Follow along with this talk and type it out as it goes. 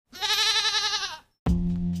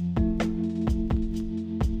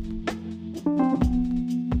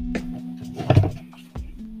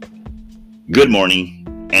Good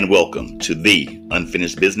morning and welcome to The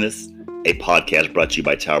Unfinished Business, a podcast brought to you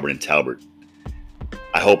by Talbert & Talbert.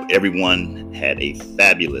 I hope everyone had a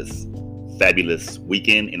fabulous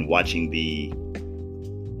weekend in watching the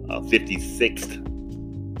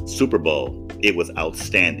 56th Super Bowl. It was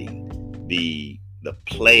outstanding. The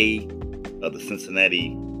play of the Cincinnati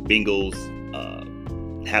Bengals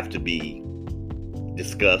have to be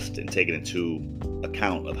discussed and taken into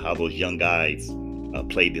account of how those young guys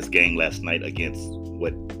played this game last night against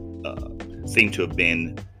what seemed to have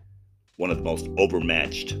been one of the most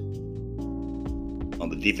overmatched on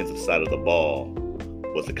the defensive side of the ball.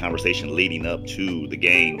 Was the conversation leading up to the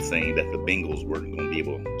game saying that the Bengals weren't going to be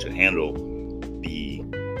able to handle the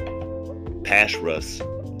pass rush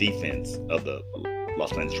defense of the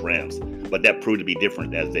Los Angeles Rams. But that proved to be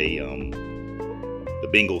different as the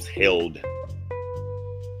Bengals held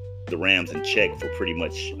the Rams in check for pretty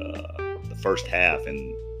much the first half,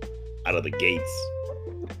 and out of the gates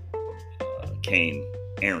came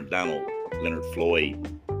Aaron Donald, Leonard Floyd,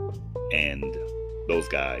 and those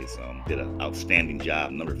guys did an outstanding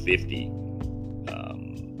job. Number 50,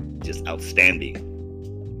 just outstanding,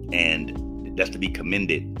 and that's to be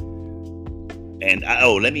commended. And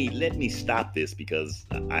let me stop this because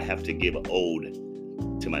I have to give an ode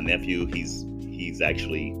to my nephew. He's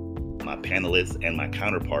actually my panelist and my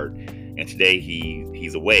counterpart, and today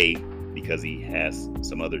he's away because he has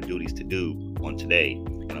some other duties to do on today.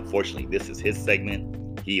 And unfortunately, this is his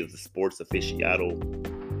segment. He is the sports aficionado,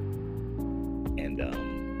 and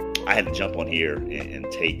I had to jump on here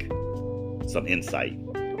and take some insight,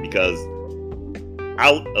 because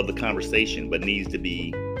out of the conversation, but needs to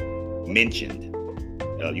be mentioned,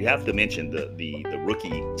 you have to mention the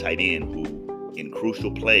rookie tight end who, in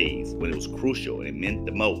crucial plays, when it was crucial and it meant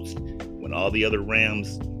the most, when all the other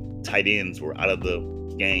Rams tight ends were out of the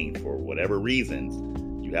game for whatever reasons,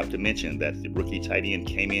 you have to mention that the rookie tight end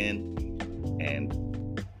came in and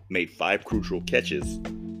made 5 crucial catches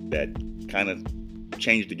that kind of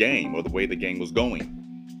changed the game or the way the game was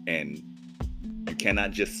going. And you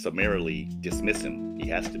cannot just summarily dismiss him. He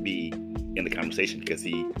has to be in the conversation because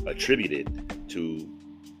he attributed to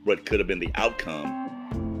what could have been the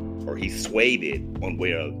outcome, or he swayed it one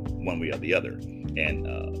way or the other. And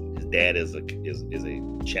his dad is a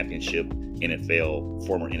championship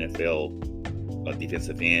former NFL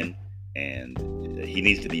defensive end, and he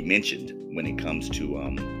needs to be mentioned when it comes to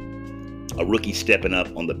a rookie stepping up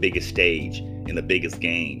on the biggest stage in the biggest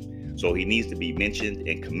game. So he needs to be mentioned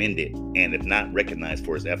and commended, and if not recognized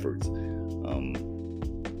for his efforts,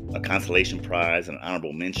 a consolation prize and an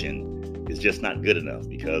honorable mention is just not good enough,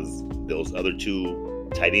 because those other 2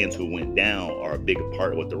 tight ends who went down are a big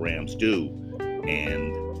part of what the Rams do,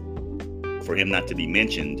 and for him not to be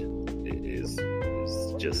mentioned is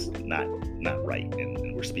just not right.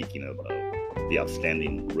 And we're speaking of the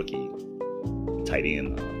outstanding rookie tight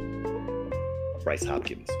end, Bryce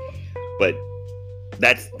Hopkins. But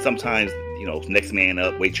that's sometimes, next man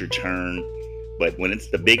up, wait your turn. But when it's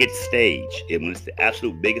the biggest stage, and when it's the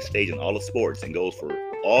absolute biggest stage in all of sports and goes for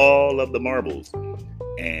all of the marbles,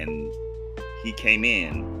 and he came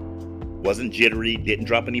in, wasn't jittery, didn't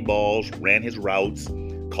drop any balls, ran his routes,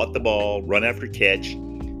 caught the ball, run after catch,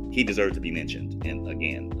 he deserves to be mentioned. And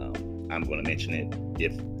again, I'm going to mention it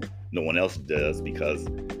if no one else does, because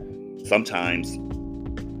sometimes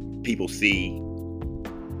people see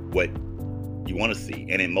what you want to see,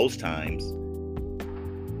 and in most times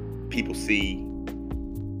people see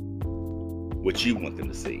what you want them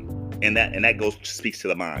to see, and that speaks to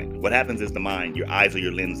the mind. What happens is the mind, your eyes are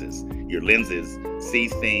your lenses. Your lenses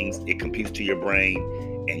sees things, it computes to your brain,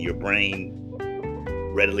 and your brain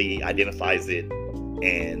readily identifies it,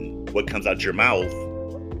 and what comes out your mouth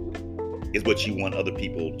is what you want other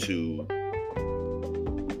people to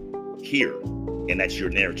hear, and that's your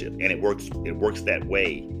narrative. And it works that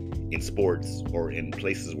way in sports or in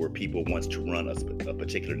places where people want to run a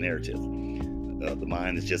particular narrative. The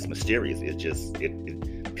mind is just mysterious. It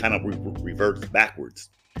kind of reverts backwards.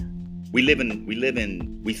 We say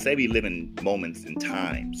we live in moments in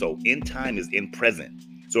time. So in time is in present.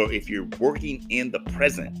 So if you're working in the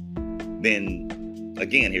present, then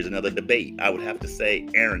again, here's another debate. I would have to say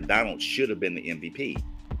Aaron Donald should have been the MVP.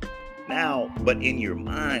 Now, but in your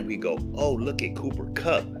mind, we go, oh, look at Cooper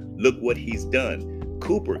Kupp. Look what he's done.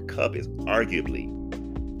 Cooper Kupp is arguably,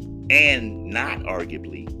 and not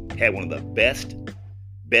arguably, had one of the best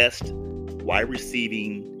wide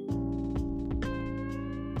receiving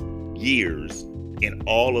years in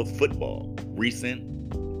all of football, recent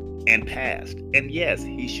and past. And yes,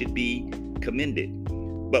 he should be commended.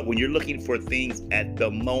 But when you're looking for things at the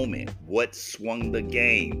moment, what swung the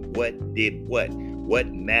game, what did what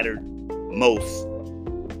mattered most,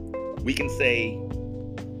 we can say,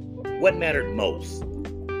 what mattered most?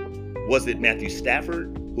 Was it Matthew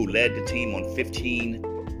Stafford, who led the team on 15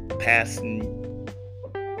 passing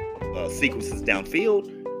sequences downfield?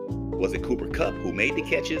 Was it Cooper Kupp, who made the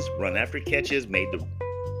catches, run after catches, made the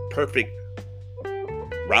perfect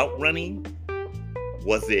route running?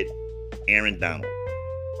 Was it Aaron Donald,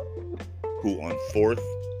 who on 4th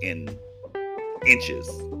and inches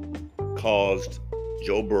caused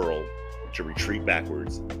Joe Burrow to retreat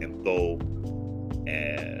backwards and throw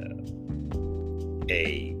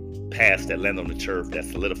a pass that landed on the turf that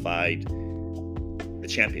solidified the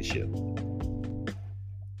championship?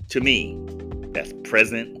 To me, that's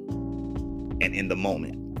present and in the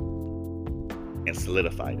moment, and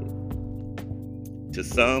solidified it. To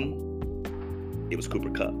some, it was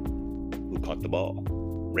Cooper Kupp, who caught the ball,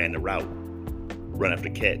 ran the route, run after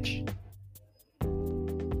catch.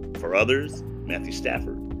 For others, Matthew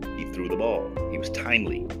Stafford, he threw the ball. He was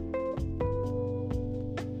timely.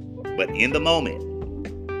 But in the moment,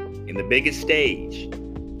 in the biggest stage,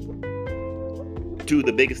 2 of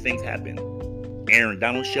the biggest things happened. Aaron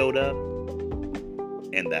Donald showed up,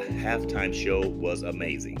 and the halftime show was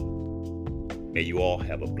amazing. May you all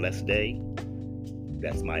have a blessed day.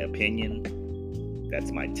 That's my opinion.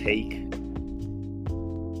 That's my take.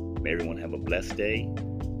 May everyone have a blessed day.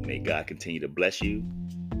 May God continue to bless you.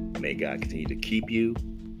 May God continue to keep you.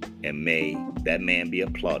 And may that man be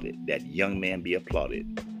applauded, that young man be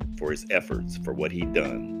applauded for his efforts, for what he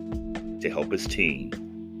done to help his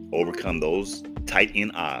team overcome those tight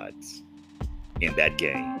end odds in that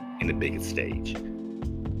game, in the biggest stage.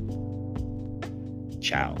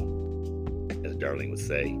 Ciao, as Darlene would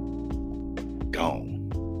say. Gone.